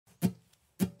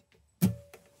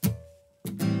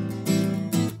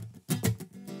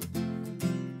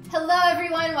Hello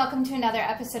everyone, welcome to another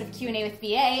episode of Q&A with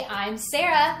BA. I'm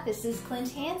Sarah, this is Clint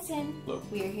Hanson. Hello.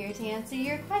 We are here to answer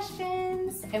your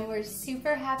questions, and we're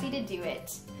super happy to do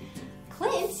it.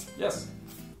 Clint? Yes.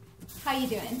 How you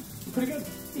doing? Pretty good.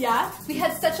 Yeah? We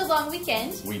had such a long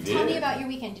weekend. We did. Tell me about your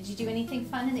weekend. Did you do anything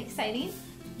fun and exciting?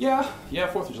 Yeah,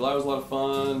 4th of July was a lot of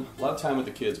fun. A lot of time with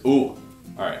the kids. Ooh,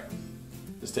 alright.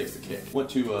 This takes the cake. Went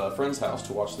to a friend's house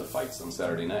to watch the fights on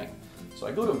Saturday night. So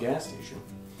I go to a gas station.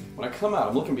 When I come out,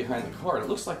 I'm looking behind the car, and it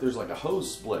looks like there's like a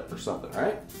hose split or something,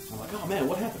 right? I'm like, oh man,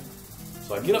 what happened?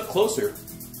 So I get up closer.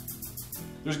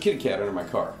 There's a kitty cat under my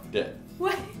car, dead.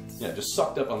 What? Yeah, just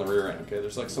sucked up on the rear end, okay?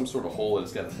 There's like some sort of hole that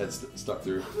it's got its head stuck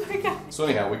through. Oh my god. So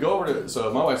anyhow, we go over to,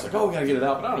 so my wife's like, oh, we gotta get it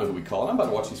out, but I don't know who we call. And I'm about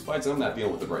to watch these fights, and I'm not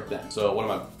dealing with it right then. So one of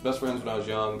my best friends when I was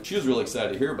young, she was really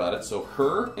excited to hear about it. So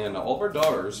her and all of our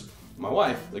daughters, my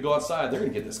wife, they go outside, they're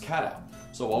gonna get this cat out.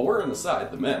 So while we're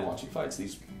inside, the men watching fights,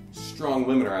 these strong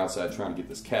women are outside trying to get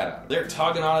this cat out. They're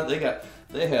tugging on it,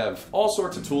 they have all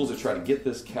sorts of tools to try to get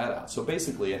this cat out. So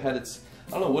basically it had its,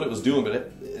 I don't know what it was doing, but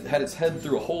it had its head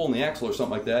through a hole in the axle or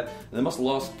something like that, and it must have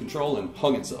lost control and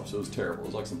hung itself, so it was terrible. It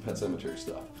was like some Pet Cemetery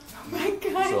stuff. Oh my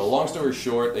gosh. So long story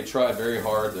short, they tried very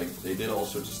hard, they did all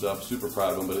sorts of stuff, super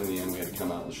proud of them, but in the end we had to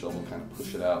come out with a shovel and kind of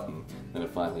push it out, and then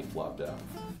it finally flopped out.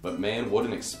 But man, what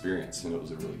an experience, and it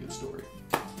was a really good story.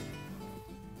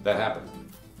 That happened.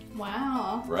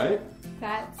 Wow. Right?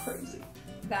 That's Crazy.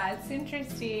 That's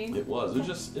interesting. It was.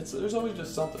 There's always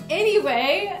just something.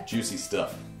 Anyway. Juicy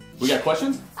stuff. We got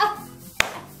questions?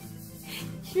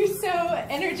 You're so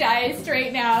energized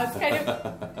right now.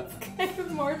 It's kind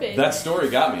of morbid. That story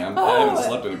got me. I haven't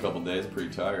slept in a couple days. Pretty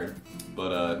tired.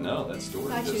 But no, that story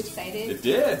Got you excited? It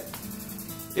did.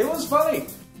 It was funny.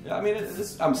 Yeah, I mean,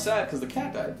 I'm sad because the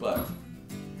cat died, but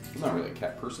I'm not really a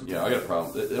cat person. Yeah, I got a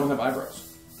problem. They don't have eyebrows.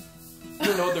 You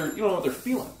don't know what they're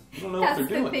feeling. You don't know what they're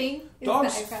doing.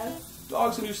 That's the thing.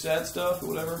 Dogs can do sad stuff or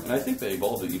whatever, and I think they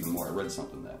evolved it even more. I read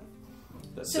something that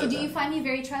So said do that. you find me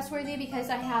very trustworthy because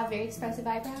I have very expressive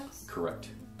eyebrows? Correct.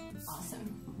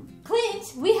 Awesome.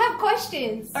 Clint, we have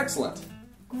questions. Excellent.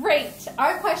 Great.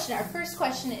 Our first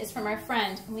question is from our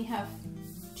friend, and we have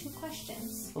 2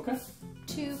 questions. Okay.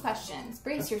 2 questions.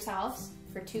 Brace yourselves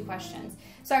for 2 questions.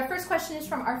 So our first question is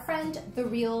from our friend, the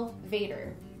Real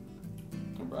Vader.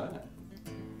 All right.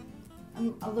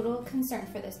 I'm a little concerned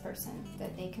for this person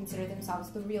that they consider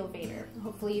themselves the Real Vader.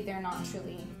 Hopefully they're not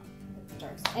truly the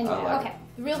dark side. Anyway, okay.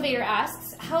 The Real Vader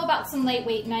asks, how about some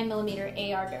lightweight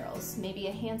 9mm AR barrels? Maybe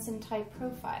a Hanson type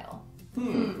profile.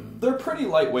 They're pretty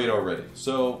lightweight already.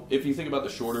 So if you think about the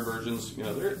shorter versions, you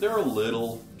know, they're a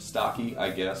little stocky,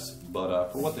 I guess,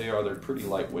 but for what they are, they're pretty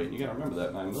lightweight. You got to remember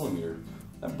that 9mm,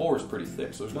 that bore is pretty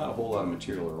thick, so there's not a whole lot of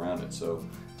material around it. So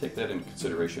take that into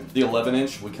consideration. The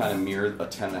 11-inch, we kind of mirrored a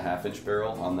 10.5-inch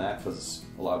barrel on that because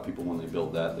a lot of people, when they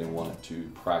build that, they want it to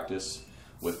practice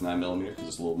with 9mm because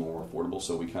it's a little more affordable.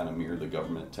 So we kind of mirrored the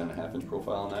government 10.5-inch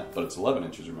profile on that, but it's 11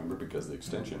 inches, remember, because the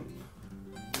extension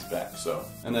is back. So,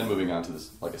 and then moving on to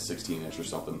this, like a 16-inch or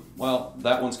something. Well,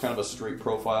 that one's kind of a straight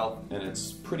profile, and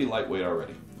it's pretty lightweight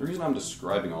already. The reason I'm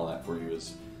describing all that for you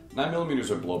is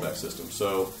 9mm are blowback system.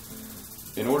 So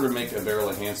in order to make a barrel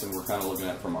of Hanson, we're kind of looking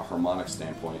at it from a harmonic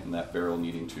standpoint, and that barrel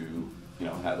needing to, you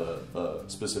know, have a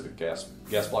specific gas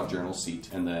block journal seat,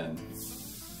 and then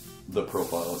the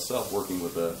profile itself working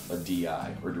with a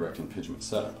DI, or direct impingement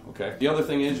setup, okay? The other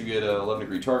thing is you get a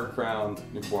 11-degree target crown,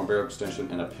 nickel-borne barrel extension,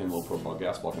 and a pin low profile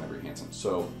gas block in every Hanson.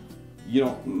 So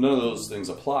none of those things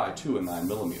apply to a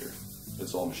 9mm.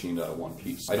 It's all machined out of one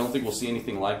piece. I don't think we'll see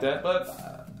anything like that,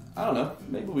 but I don't know.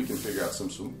 Maybe we can figure out some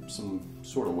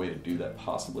sort of way to do that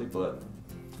possibly, but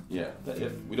yeah,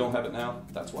 if we don't have it now,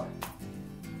 that's why.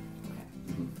 Okay.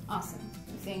 Awesome.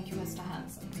 Thank you, Mr.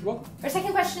 Hanson. You're welcome. Our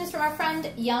second question is from our friend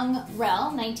Young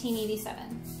Rel,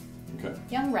 1987. Okay.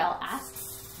 Young Rel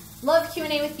asks, love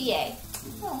Q&A with BA.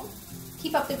 Oh,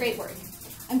 keep up the great work.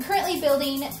 I'm currently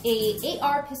building a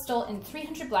AR pistol in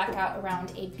 300 blackout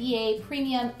around a BA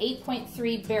premium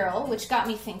 8.3 barrel, which got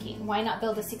me thinking, why not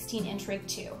build a 16-inch rig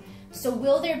too? So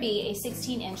will there be a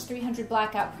 16-inch 300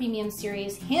 blackout premium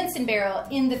series Hanson barrel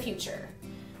in the future?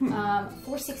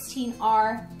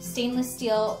 416R stainless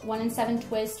steel 1 in 7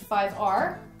 twist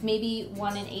 5R, maybe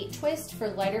 1 in 8 twist for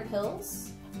lighter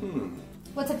pills.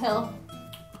 What's a pill?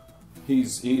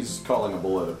 He's calling a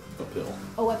bullet a pill.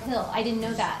 Oh, a pill. I didn't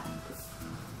know that.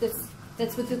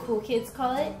 That's what the cool kids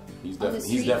call it? He's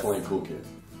definitely a cool kid.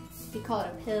 They call it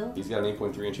a pill? He's got an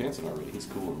 8.3-inch Hanson already. He's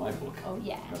cool in my book. Oh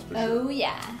yeah. That's for Oh sure.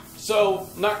 yeah. So,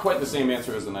 not quite the same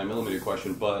answer as the 9mm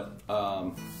question, but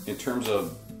in terms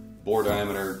of bore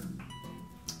diameter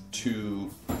to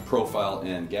profile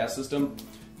and gas system,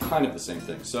 kind of the same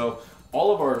thing. So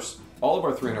all of our all of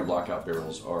our 300 blackout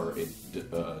barrels are a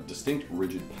distinct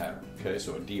rigid pattern, okay?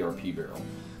 So a DRP barrel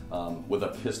with a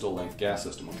pistol length gas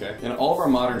system, okay? In all of our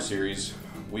modern series,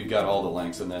 we've got all the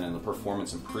lengths, and then in the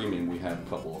performance and premium, we have a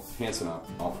couple of Hanson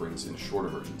offerings in shorter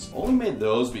versions. Only made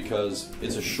those because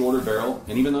it's a shorter barrel,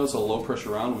 and even though it's a low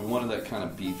pressure round, we wanted that kind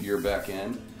of beefier back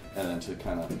end, and then to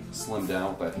kind of slim down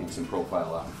with that Hanson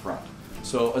profile out in front.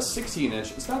 So a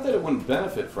 16-inch, it's not that it wouldn't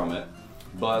benefit from it,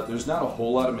 but there's not a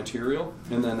whole lot of material,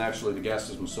 and then actually the gas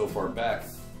system's so far back,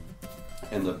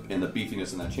 and the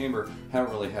beefiness in that chamber,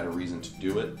 haven't really had a reason to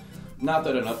do it. Not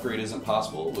that an upgrade isn't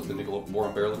possible with the nickel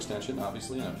boron barrel extension,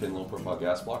 obviously, and a pin low profile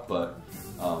gas block, but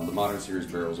the modern series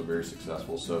barrels are very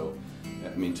successful. So, I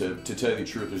mean, to tell you the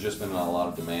truth, there's just been not a lot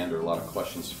of demand or a lot of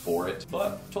questions for it,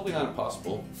 but totally not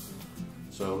impossible.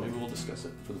 So maybe we'll discuss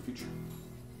it for the future.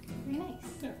 Very nice.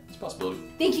 Yeah, it's a possibility.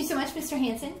 Thank you so much, Mr.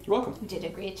 Hanson. You're welcome. You did a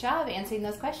great job answering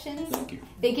those questions. Thank you.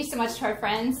 Thank you so much to our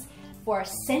friends for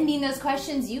sending those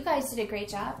questions. You guys did a great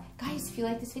job. Guys, if you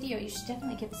like this video, you should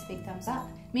definitely give us a big thumbs up.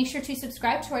 Make sure to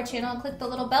subscribe to our channel and click the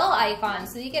little bell icon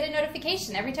so you get a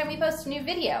notification every time we post a new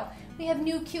video. We have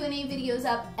new Q&A videos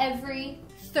up every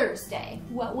Thursday.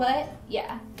 What?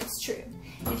 Yeah, it's true.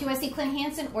 And if you want to see Clint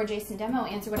Hanson or Jason Demo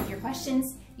answer one of your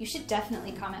questions, you should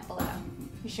definitely comment below.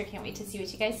 We sure can't wait to see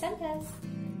what you guys send us.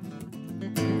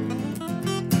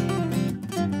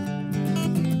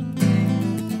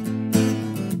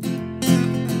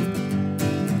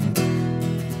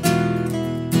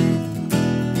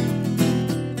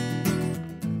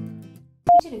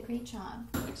 You did a great job.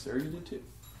 Thanks, Sarah, you did too.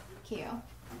 Thank you.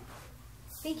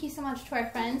 Thank you so much to our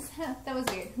friends. That was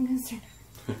weird. I'm gonna start.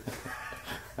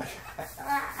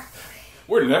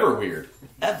 We're never weird.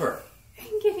 Ever.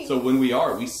 I'm kidding. So when we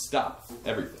are, we stop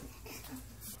everything.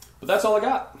 But that's all I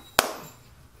got.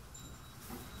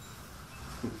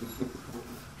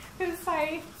 I'm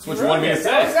sorry. That's what you wanted me to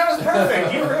say. That was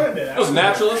perfect. You ruined it. That was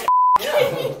natural as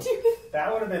Yeah.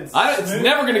 That would have been It's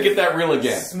never going to get that real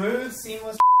again. smooth,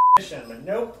 seamless but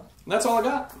nope. And that's all I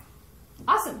got.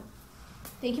 Awesome.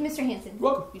 Thank you, Mr. Hanson.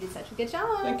 You're welcome. You did such a good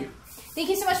job. Thank you. Thank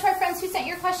you so much to our friends who sent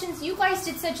your questions. You guys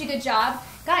did such a good job.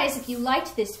 Guys, if you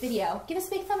liked this video, give us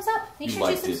a big thumbs up. Make You sure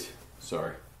liked to it.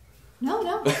 Sorry.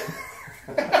 No.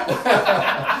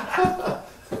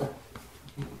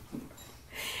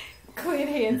 Clint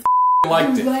Hanson.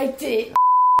 Liked it. Liked it.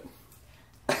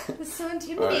 It's so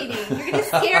intimidating. You're going to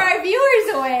scare our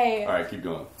viewers away. All right, keep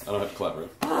going. I don't have to clap, right?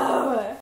 Oh.